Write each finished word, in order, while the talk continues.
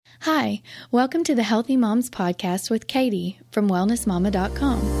Hi, welcome to the Healthy Moms Podcast with Katie from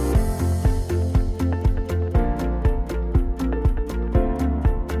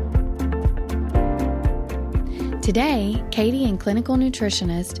wellnessmama.com. Today, Katie and clinical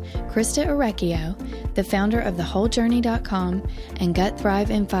nutritionist Christa Orecchio, the founder of thewholejourney.com and Gut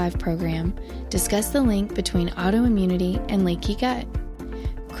Thrive in 5 program, discuss the link between autoimmunity and leaky gut.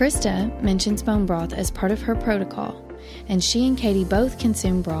 Christa mentions bone broth as part of her protocol, and she and Katie both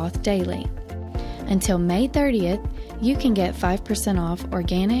consume broth daily. Until May 30th, you can get 5% off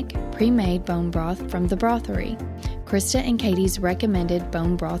organic, pre-made bone broth from The Brothery, Christa and Katie's recommended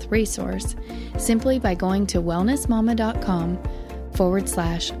bone broth resource, simply by going to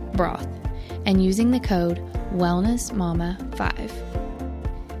wellnessmama.com/broth and using the code WellnessMama5.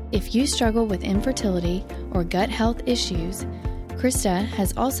 If you struggle with infertility or gut health issues, Christa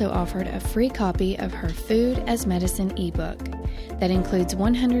has also offered a free copy of her Food as Medicine ebook that includes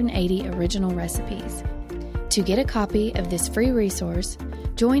 180 original recipes. To get a copy of this free resource,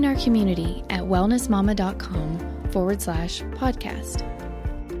 join our community at wellnessmama.com/podcast.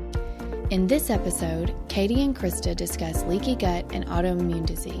 In this episode, Katie and Christa discuss leaky gut and autoimmune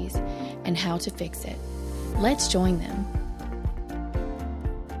disease and how to fix it. Let's join them.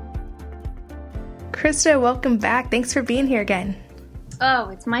 Christa, welcome back. Thanks for being here again. Oh,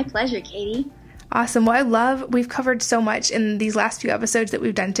 it's my pleasure, Katie. Awesome. Well, we've covered so much in these last few episodes that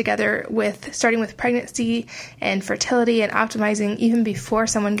we've done together, with starting with pregnancy and fertility and optimizing even before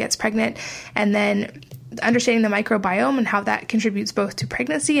someone gets pregnant, and then understanding the microbiome and how that contributes both to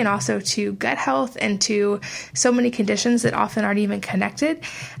pregnancy and also to gut health and to so many conditions that often aren't even connected.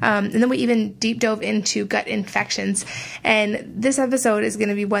 And then we even deep dove into gut infections. And this episode is going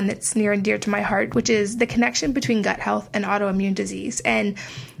to be one that's near and dear to my heart, which is the connection between gut health and autoimmune disease. And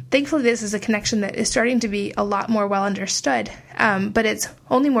thankfully, this is a connection that is starting to be a lot more well understood, but it's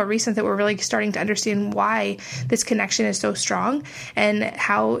only more recent that we're really starting to understand why this connection is so strong and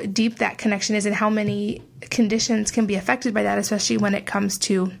how deep that connection is and how many conditions can be affected by that, especially when it comes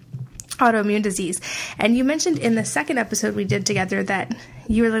to autoimmune disease. And you mentioned in the second episode we did together that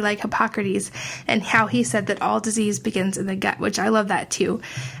you really like Hippocrates and how he said that all disease begins in the gut, which I love that too.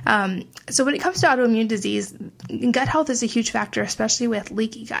 So when it comes to autoimmune disease, gut health is a huge factor, especially with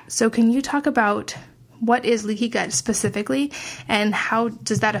leaky gut. So can you talk about what is leaky gut specifically and how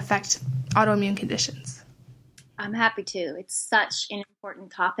does that affect autoimmune conditions? I'm happy to. It's such an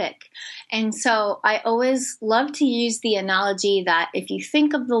important topic. And so I always love to use the analogy that if you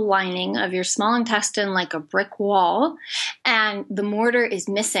think of the lining of your small intestine like a brick wall and the mortar is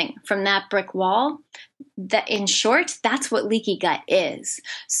missing from that brick wall, that in short, that's what leaky gut is.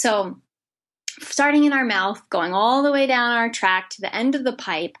 So starting in our mouth, going all the way down our tract to the end of the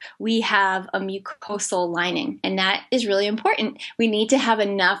pipe, we have a mucosal lining, and that is really important. We need to have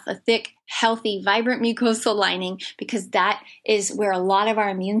a thick, healthy, vibrant mucosal lining because that is where a lot of our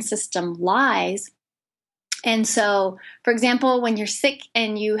immune system lies. And so, for example, when you're sick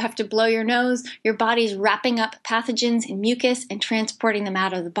and you have to blow your nose, your body's wrapping up pathogens in mucus and transporting them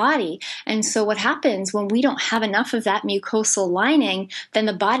out of the body. And so what happens when we don't have enough of that mucosal lining, then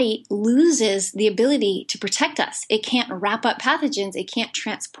the body loses the ability to protect us. It can't wrap up pathogens. It can't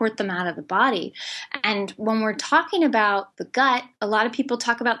transport them out of the body. And when we're talking about the gut, a lot of people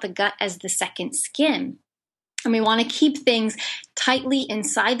talk about the gut as the second skin. And we want to keep things tightly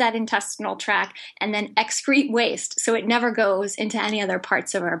inside that intestinal tract and then excrete waste so it never goes into any other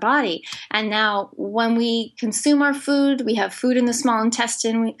parts of our body. And now when we consume our food, we have food in the small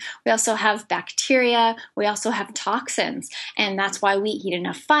intestine. We also have bacteria. We also have toxins. And that's why we eat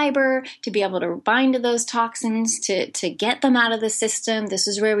enough fiber to be able to bind to those toxins, to get them out of the system. This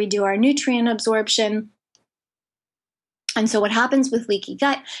is where we do our nutrient absorption. And so what happens with leaky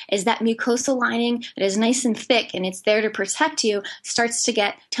gut is that mucosal lining that is nice and thick and it's there to protect you starts to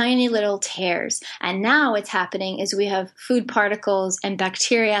get tiny little tears. And now what's happening is we have food particles and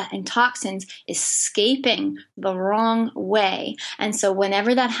bacteria and toxins escaping the wrong way. And so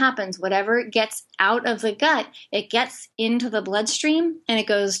whenever that happens, whatever gets out of the gut, it gets into the bloodstream and it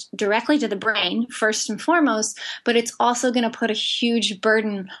goes directly to the brain first and foremost, but it's also going to put a huge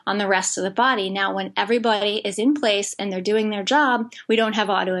burden on the rest of the body. Now, when everybody is in place and they're doing their job, we don't have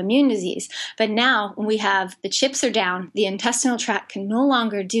autoimmune disease. But now when we have the chips are down, the intestinal tract can no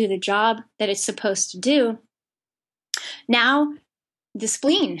longer do the job that it's supposed to do. Now the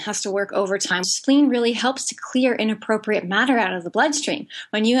spleen has to work overtime. Spleen really helps to clear inappropriate matter out of the bloodstream.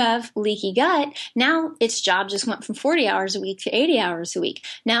 When you have leaky gut, now its job just went from 40 hours a week to 80 hours a week.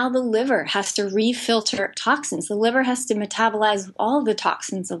 Now the liver has to refilter toxins. The liver has to metabolize all the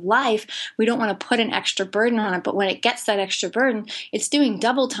toxins of life. We don't want to put an extra burden on it, but when it gets that extra burden, it's doing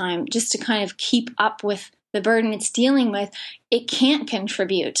double time just to kind of keep up with the burden it's dealing with. It can't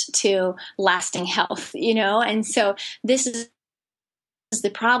contribute to lasting health, and so this is the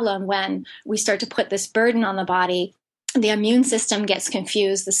problem when we start to put this burden on the body. The immune system gets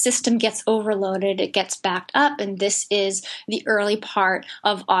confused, the system gets overloaded, it gets backed up, and this is the early part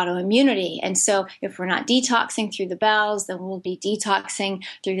of autoimmunity. And so if we're not detoxing through the bowels, then we'll be detoxing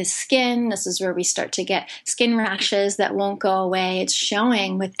through the skin. This is where we start to get skin rashes that won't go away. It's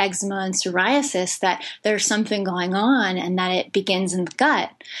showing with eczema and psoriasis that there's something going on and that it begins in the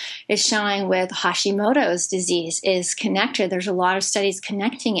gut. It's showing with Hashimoto's disease is connected. There's a lot of studies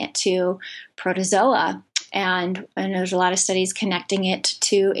connecting it to protozoa. And there's a lot of studies connecting it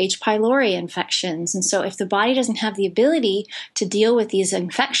to H. pylori infections. And so if the body doesn't have the ability to deal with these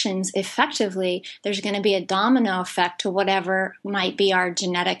infections effectively, there's going to be a domino effect to whatever might be our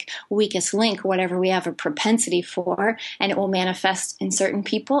genetic weakest link, whatever we have a propensity for. And it will manifest in certain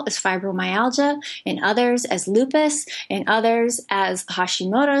people as fibromyalgia, in others as lupus, in others as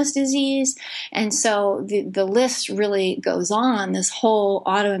Hashimoto's disease. And so the list really goes on, this whole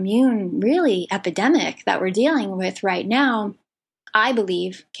autoimmune really epidemic that we're dealing with right now, I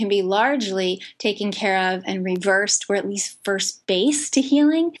believe, can be largely taken care of and reversed, or at least first base to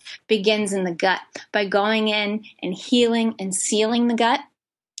healing begins in the gut by going in and healing and sealing the gut,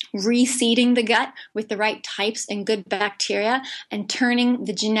 reseeding the gut with the right types and good bacteria, and turning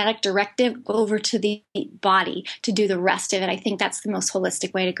the genetic directive over to the body to do the rest of it. I think that's the most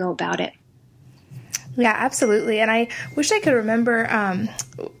holistic way to go about it. Yeah, absolutely. And I wish I could remember,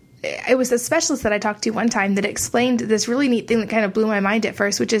 it was a specialist that I talked to one time that explained this really neat thing that kind of blew my mind at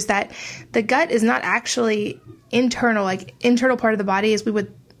first, which is that the gut is not actually internal part of the body as we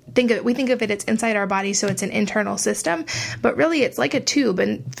would think of it. We think of it, it's inside our body, so it's an internal system, but really it's like a tube,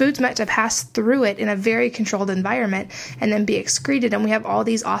 and food's meant to pass through it in a very controlled environment and then be excreted. And we have all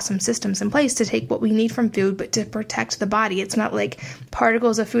these awesome systems in place to take what we need from food, but to protect the body. It's not like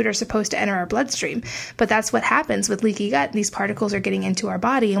particles of food are supposed to enter our bloodstream, but that's what happens with leaky gut. These particles are getting into our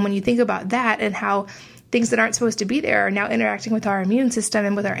body. And when you think about that and how things that aren't supposed to be there are now interacting with our immune system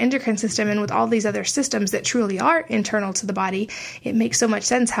and with our endocrine system and with all these other systems that truly are internal to the body, it makes so much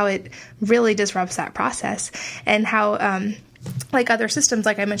sense how it really disrupts that process, and how, like other systems,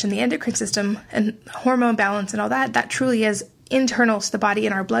 like I mentioned, the endocrine system and hormone balance and all that, that truly is internal to the body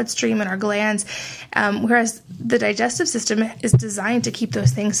in our bloodstream and our glands, whereas the digestive system is designed to keep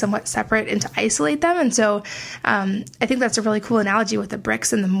those things somewhat separate and to isolate them. And so I think that's a really cool analogy with the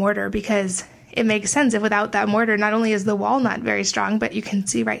bricks and the mortar, because it makes sense. If without that mortar, not only is the wall not very strong, but you can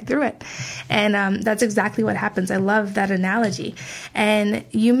see right through it. And that's exactly what happens. I love that analogy. And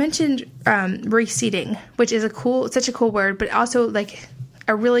you mentioned reseeding, which is such a cool word, but also like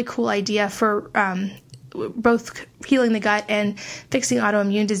a really cool idea for both healing the gut and fixing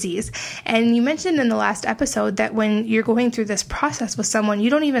autoimmune disease. And you mentioned in the last episode that when you're going through this process with someone, you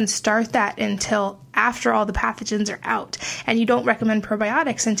don't even start that until after all the pathogens are out, and you don't recommend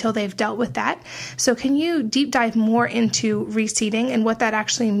probiotics until they've dealt with that. So can you deep dive more into reseeding and what that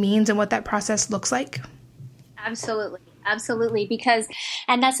actually means and what that process looks like? Absolutely.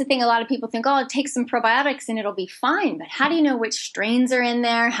 And that's the thing, a lot of people think, oh, take some probiotics and it'll be fine. But how do you know which strains are in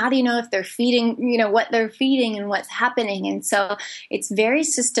there? How do you know if they're feeding, what they're feeding and what's happening? And so it's very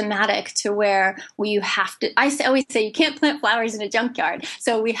systematic to where you have to, always say you can't plant flowers in a junkyard.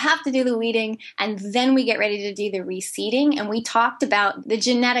 So we have to do the weeding, and then we get ready to do the reseeding. And we talked about the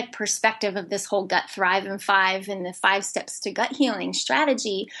genetic perspective of this whole Gut Thrive in 5 and the 5 steps to gut healing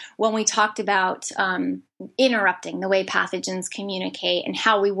strategy when we talked about interrupting the way pathogens communicate and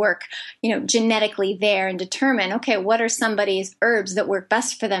how we work, genetically there and determine, okay, what are somebody's herbs that work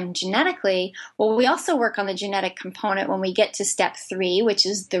best for them genetically? Well, we also work on the genetic component when we get to step 3, which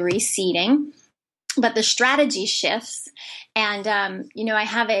is the reseeding. But the strategy shifts. And, I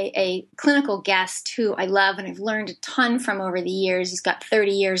have a clinical guest who I love and I've learned a ton from over the years. He's got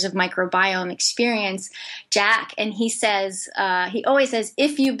 30 years of microbiome experience, Jack. And he says, he always says,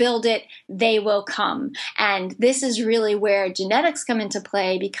 if you build it, they will come. And this is really where genetics come into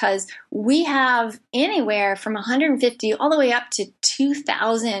play, because we have anywhere from 150 all the way up to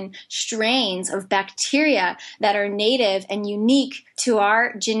 2,000 strains of bacteria that are native and unique to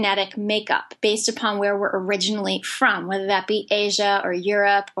our genetic makeup based upon where we're originally from, whether that be Asia or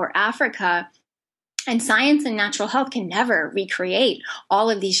Europe or Africa. And science and natural health can never recreate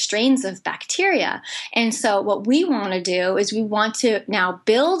all of these strains of bacteria. And so what we want to do is we want to now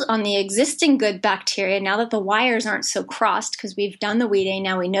build on the existing good bacteria now that the wires aren't so crossed because we've done the weeding.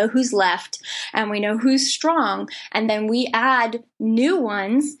 Now we know who's left and we know who's strong. And then we add new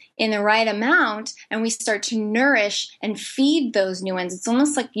ones in the right amount and we start to nourish and feed those new ones. It's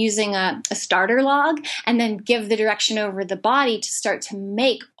almost like using a starter log and then give the direction over the body to start to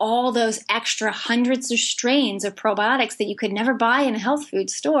make all those extra hundreds of strains of probiotics that you could never buy in a health food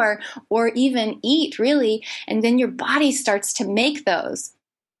store or even eat, really. And then your body starts to make those.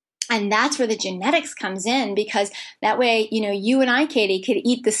 And that's where the genetics comes in, because that way, you and I, Katie, could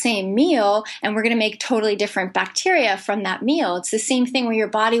eat the same meal and we're going to make totally different bacteria from that meal. It's the same thing where your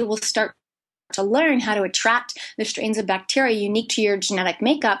body will start to learn how to attract the strains of bacteria unique to your genetic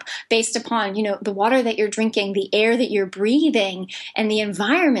makeup based upon, the water that you're drinking, the air that you're breathing, and the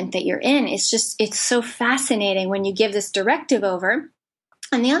environment that you're in. It's so fascinating when you give this directive over.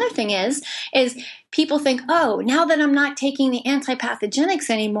 And the other thing is people think, oh, now that I'm not taking the antipathogenics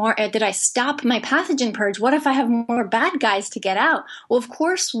anymore, did I stop my pathogen purge? What if I have more bad guys to get out? Well, of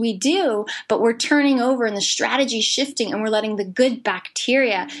course we do, but we're turning over and the strategy's shifting and we're letting the good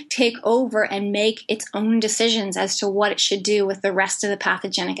bacteria take over and make its own decisions as to what it should do with the rest of the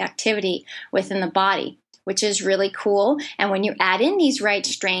pathogenic activity within the body, which is really cool. And when you add in these right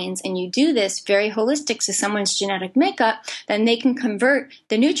strains and you do this very holistic to someone's genetic makeup, then they can convert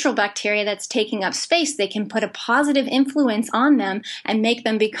the neutral bacteria that's taking up space. They can put a positive influence on them and make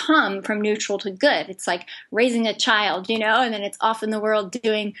them become from neutral to good. It's like raising a child, and then it's off in the world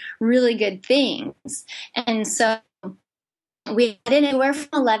doing really good things. And so we add in anywhere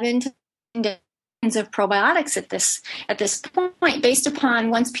from 11 to of probiotics at this point, based upon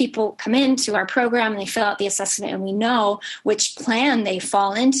once people come into our program and they fill out the assessment and we know which plan they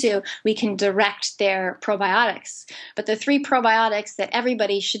fall into, we can direct their probiotics. But the 3 probiotics that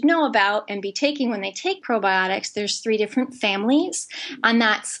everybody should know about and be taking when they take probiotics, there's 3 different families, and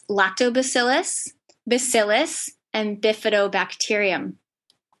that's Lactobacillus, Bacillus, and Bifidobacterium.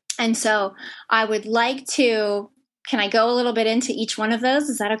 And so I would like to, can I go a little bit into each one of those?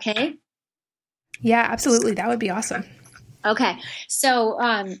 Is that okay? Yeah, absolutely. That would be awesome. Okay. So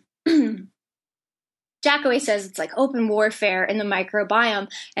Jack always says it's like open warfare in the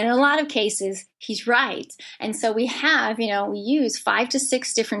microbiome. And in a lot of cases, he's right. And so we have, we use 5 to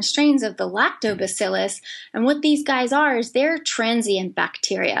 6 different strains of the lactobacillus. And what these guys are is they're transient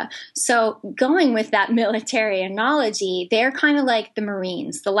bacteria. So going with that military analogy, they're kind of like the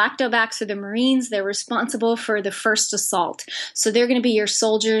Marines. The lactobacillus are the Marines. They're responsible for the first assault. So they're going to be your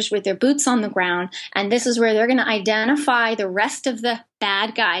soldiers with their boots on the ground. And this is where they're going to identify the rest of the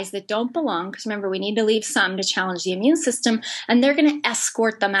bad guys that don't belong, because remember, we need to leave some to challenge the immune system, and they're going to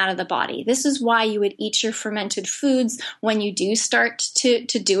escort them out of the body. This is why you would eat your fermented foods when you do start to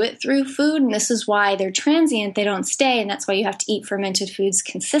do it through food, and this is why they're transient, they don't stay, and that's why you have to eat fermented foods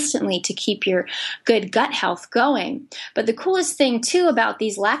consistently to keep your good gut health going. But the coolest thing, too, about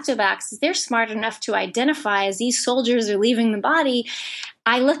these lactobacillus is they're smart enough to identify as these soldiers are leaving the body.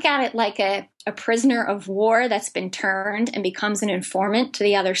 I look at it like a prisoner of war that's been turned and becomes an informant to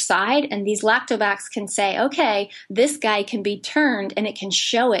the other side. And these lactobacillus can say, okay, this guy can be turned, and it can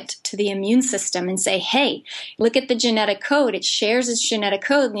show it to the immune system and say, hey, look at the genetic code. It shares its genetic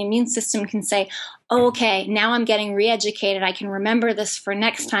code. And the immune system can say, oh, okay, now I'm getting re-educated. I can remember this for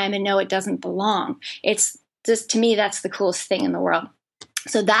next time and know it doesn't belong. It's just, to me, that's the coolest thing in the world.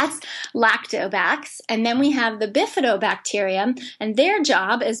 So that's lactobacillus. And then we have the bifidobacterium, and their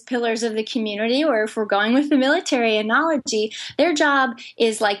job as pillars of the community, or if we're going with the military analogy, their job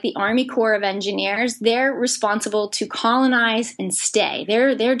is like the Army Corps of Engineers. They're responsible to colonize and stay.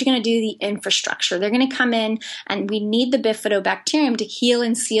 They're going to do the infrastructure. They're going to come in, and we need the bifidobacterium to heal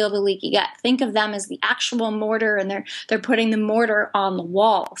and seal the leaky gut. Think of them as the actual mortar, and they're putting the mortar on the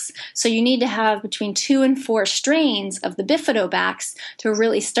walls. So you need to have between 2 and 4 strains of the bifidobacterium to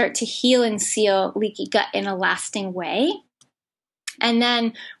really start to heal and seal leaky gut in a lasting way. And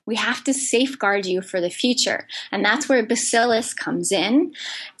then we have to safeguard you for the future. And that's where Bacillus comes in.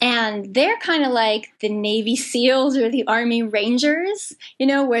 And they're kind of like the Navy SEALs or the Army Rangers,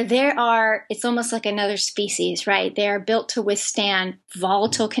 where it's almost like another species, right? They are built to withstand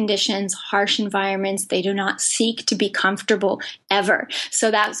volatile conditions, harsh environments. They do not seek to be comfortable ever. So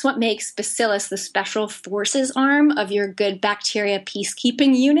that's what makes Bacillus the special forces arm of your good bacteria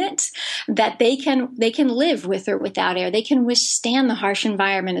peacekeeping unit, that they can live with or without air. They can withstand the harsh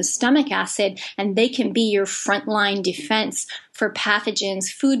environment of stomach acid, and they can be your frontline defense for pathogens,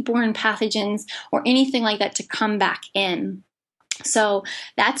 foodborne pathogens, or anything like that to come back in. So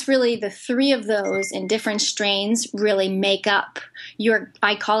that's really the three of those in different strains really make up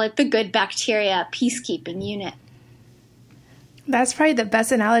I call it the good bacteria peacekeeping unit. That's probably the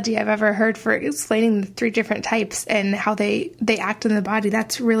best analogy I've ever heard for explaining the three different types and how they act in the body.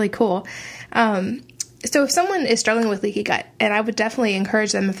 That's really cool. So if someone is struggling with leaky gut, and I would definitely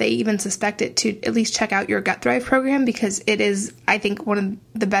encourage them, if they even suspect it, to at least check out your Gut Thrive program, because it is, I think, one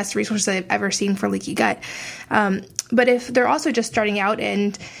of the best resources I've ever seen for leaky gut. But if they're also just starting out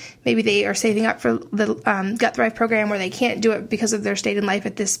and maybe they are saving up for the Gut Thrive program, or they can't do it because of their state in life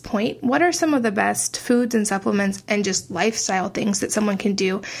at this point, what are some of the best foods and supplements and just lifestyle things that someone can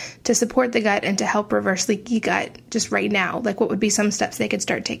do to support the gut and to help reverse leaky gut just right now? Like, what would be some steps they could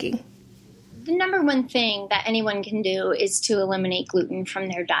start taking? The number one thing that anyone can do is to eliminate gluten from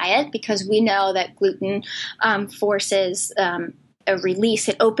their diet, because we know that gluten forces a release.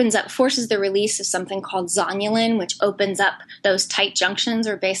 It forces the release of something called zonulin, which opens up those tight junctions,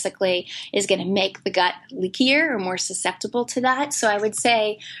 or basically is going to make the gut leakier or more susceptible to that. So I would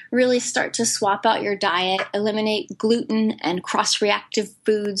say really start to swap out your diet, eliminate gluten and cross-reactive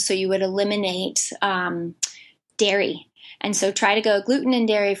foods. So you would eliminate dairy. And so try to go gluten and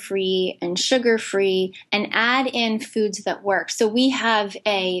dairy free and sugar free, and add in foods that work. So we have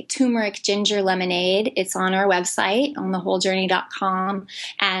a turmeric ginger lemonade. It's on our website on thewholejourney.com.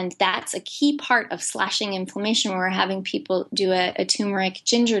 And that's a key part of slashing inflammation, where we're having people do a turmeric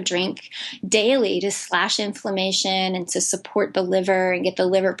ginger drink daily to slash inflammation and to support the liver and get the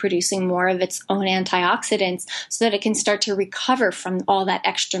liver producing more of its own antioxidants so that it can start to recover from all that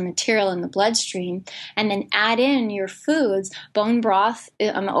extra material in the bloodstream. And then add in your food. Bone broth,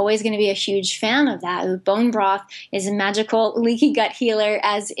 I'm always going to be a huge fan of that. Bone broth is a magical leaky gut healer,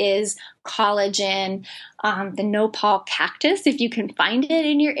 as is collagen. The nopal cactus, if you can find it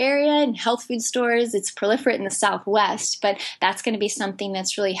in your area in health food stores, it's proliferate in the Southwest, but that's going to be something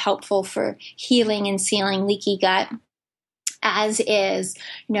that's really helpful for healing and sealing leaky gut. As is,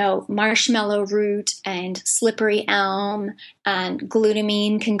 marshmallow root and slippery elm and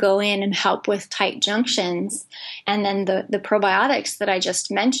glutamine can go in and help with tight junctions. And then the probiotics that I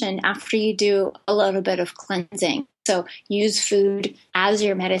just mentioned after you do a little bit of cleansing. So use food as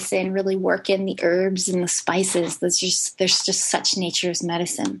your medicine, really work in the herbs and the spices. There's just such nature's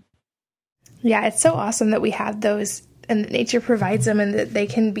medicine. Yeah, it's so awesome that we have those and that nature provides them, and that they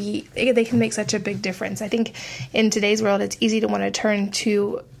can make such a big difference. I think in today's world, it's easy to want to turn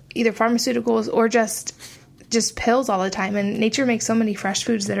to either pharmaceuticals or just pills all the time. And nature makes so many fresh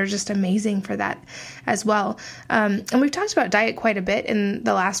foods that are just amazing for that as well. And we've talked about diet quite a bit in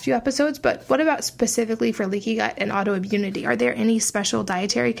the last few episodes, but what about specifically for leaky gut and autoimmunity? Are there any special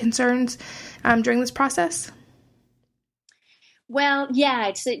dietary concerns during this process? Well, yeah,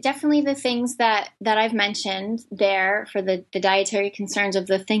 it's definitely the things that I've mentioned there for the dietary concerns of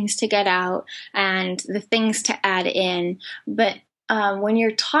the things to get out and the things to add in. But when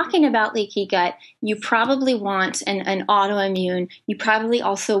you're talking about leaky gut, you probably want an autoimmune. You probably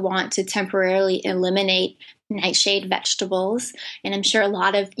also want to temporarily eliminate nightshade vegetables. And I'm sure a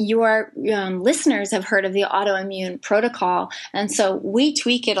lot of your listeners have heard of the autoimmune protocol. And so we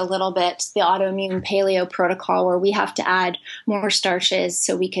tweak it a little bit, the autoimmune paleo protocol, where we have to add more starches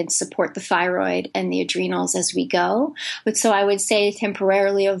so we can support the thyroid and the adrenals as we go. But so I would say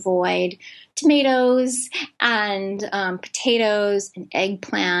temporarily avoid tomatoes and potatoes and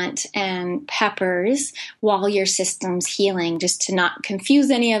eggplant and peppers while your system's healing, just to not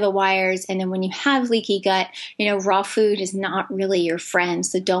confuse any of the wires. And then when you have leaky gut, raw food is not really your friend.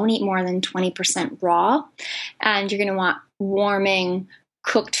 So don't eat more than 20% raw. And you're going to want warming,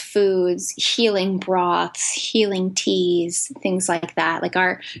 cooked foods, healing broths, healing teas, things like that, like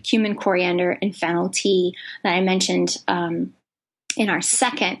our cumin, coriander, and fennel tea that I mentioned in our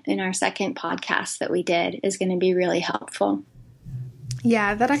second podcast that we did is going to be really helpful.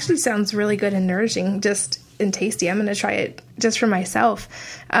 Yeah, that actually sounds really good and nourishing, just and tasty. I'm going to try it just for myself.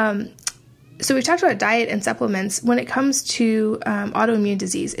 So we've talked about diet and supplements. When it comes to autoimmune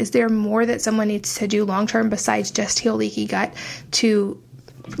disease, is there more that someone needs to do long-term besides just heal leaky gut to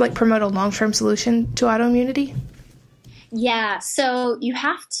promote a long-term solution to autoimmunity? Yeah, so you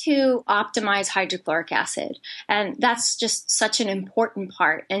have to optimize hydrochloric acid, and that's just such an important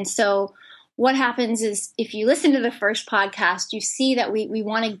part. And so what happens is if you listen to the first podcast, you see that we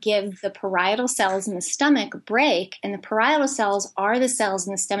want to give the parietal cells in the stomach a break. And the parietal cells are the cells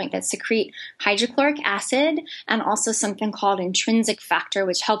in the stomach that secrete hydrochloric acid and also something called intrinsic factor,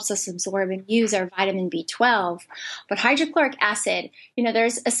 which helps us absorb and use our vitamin B12. But hydrochloric acid,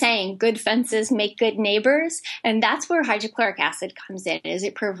 there's a saying, good fences make good neighbors. And that's where hydrochloric acid comes in, is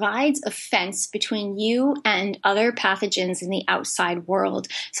it provides a fence between you and other pathogens in the outside world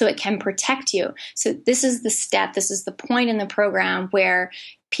so it can protect you. So this is the point in the program where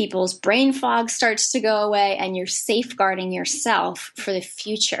people's brain fog starts to go away and you're safeguarding yourself for the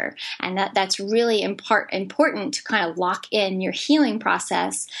future. And that's really important to kind of lock in your healing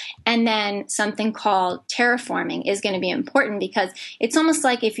process. And then something called terraforming is going to be important, because it's almost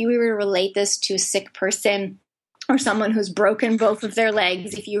like if you were to relate this to a sick person or someone who's broken both of their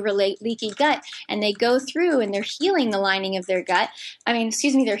legs, if you relate leaky gut and they go through and they're healing the lining of their gut,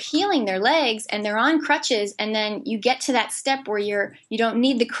 they're healing their legs and they're on crutches, and then you get to that step where you don't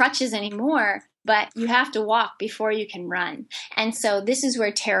need the crutches anymore, but you have to walk before you can run. And so this is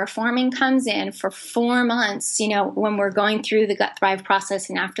where terraforming comes in for 4 months, when we're going through the Gut Thrive process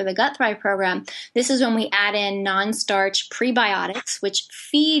and after the Gut Thrive program. This is when we add in non-starch prebiotics, which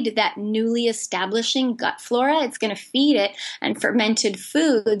feed that newly establishing gut flora. It's going to feed it, and fermented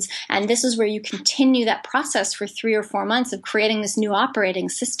foods. And this is where you continue that process for 3 or 4 months of creating this new operating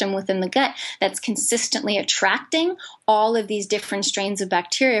system within the gut that's consistently attracting all of these different strains of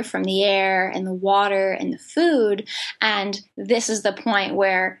bacteria from the air and the water and the food. And this is the point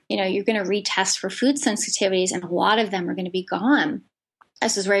where, you're going to retest for food sensitivities, and a lot of them are going to be gone.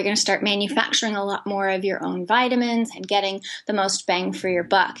 This is where you're going to start manufacturing a lot more of your own vitamins and getting the most bang for your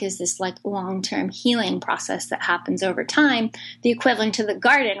buck. Is this like long-term healing process that happens over time, the equivalent to the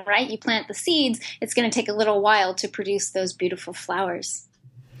garden, right? You plant the seeds, it's going to take a little while to produce those beautiful flowers.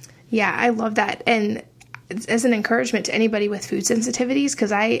 Yeah, I love that. And as an encouragement to anybody with food sensitivities,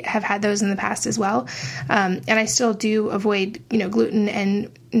 because I have had those in the past as well. And I still do avoid, gluten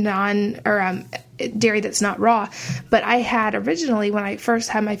and dairy that's not raw. But I had originally, when I first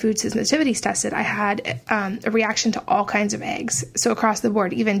had my food sensitivities tested, I had a reaction to all kinds of eggs. So across the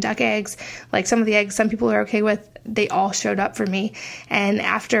board, even duck eggs, like some of the eggs some people are okay with, they all showed up for me. And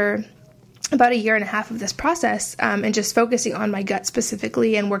after about 1.5 years of this process, and just focusing on my gut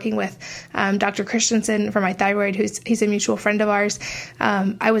specifically and working with Dr. Christensen for my thyroid, he's a mutual friend of ours,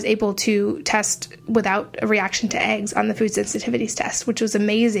 I was able to test without a reaction to eggs on the food sensitivities test, which was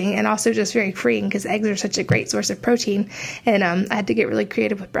amazing and also just very freeing, because eggs are such a great source of protein. And I had to get really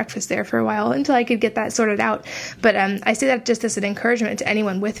creative with breakfast there for a while until I could get that sorted out. But I say that just as an encouragement to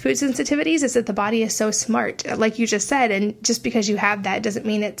anyone with food sensitivities, is that the body is so smart, like you just said, and just because you have that doesn't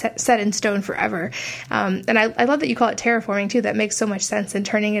mean it's set in stone forever. And I love that you call it terraforming too. That makes so much sense, and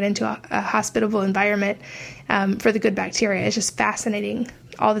turning it into a hospitable environment for the good bacteria. It's just fascinating,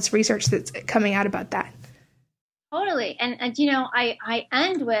 all this research that's coming out about that. Totally. And I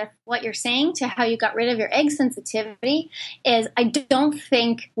end with what you're saying to how you got rid of your egg sensitivity is I don't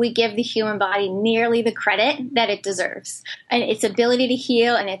think we give the human body nearly the credit that it deserves. And its ability to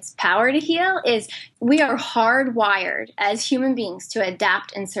heal and its power to heal is we are hardwired as human beings to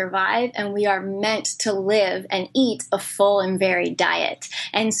adapt and survive, and we are meant to live and eat a full and varied diet.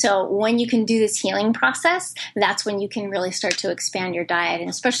 And so when you can do this healing process, that's when you can really start to expand your diet. And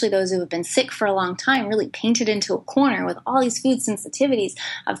especially those who have been sick for a long time, really painted into a corner with all these food sensitivities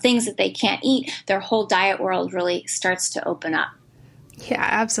of things that they can't eat, their whole diet world really starts to open up. Yeah,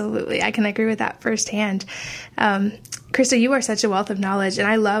 absolutely. I can agree with that firsthand. Christa, you are such a wealth of knowledge, and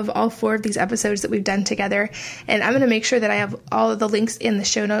I love all 4 of these episodes that we've done together. And I'm going to make sure that I have all of the links in the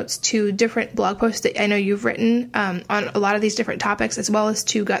show notes to different blog posts that I know you've written on a lot of these different topics, as well as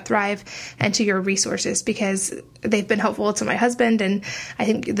to Gut Thrive and to your resources, because they've been helpful to my husband, and I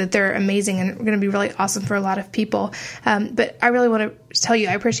think that they're amazing and going to be really awesome for a lot of people. But I really want to tell you,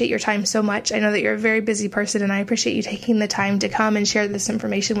 I appreciate your time so much. I know that you're a very busy person, and I appreciate you taking the time to come and share this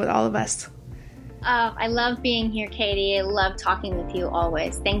information with all of us. I love being here, Katie. I love talking with you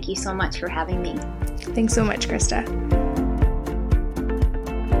always. Thank you so much for having me. Thanks so much, Christa.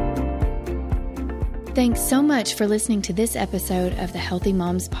 Thanks so much for listening to this episode of the Healthy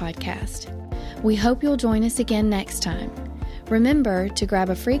Moms Podcast. We hope you'll join us again next time. Remember to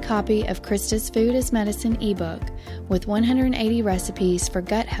grab a free copy of Christa's Food as Medicine ebook with 180 recipes for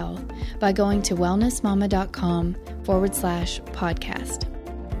gut health by going to wellnessmama.com/podcast.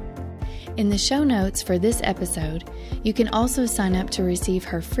 In the show notes for this episode, you can also sign up to receive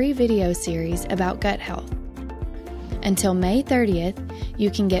her free video series about gut health. Until May 30th, you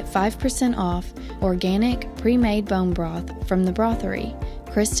can get 5% off organic pre-made bone broth from The Brothery,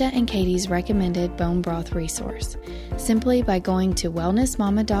 Christa and Katie's recommended bone broth resource simply by going to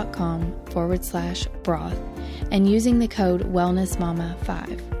wellnessmama.com/broth and using the code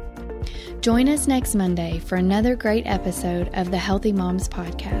WellnessMama5. Join us next Monday for another great episode of the Healthy Moms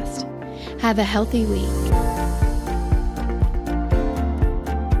Podcast. Have a healthy week.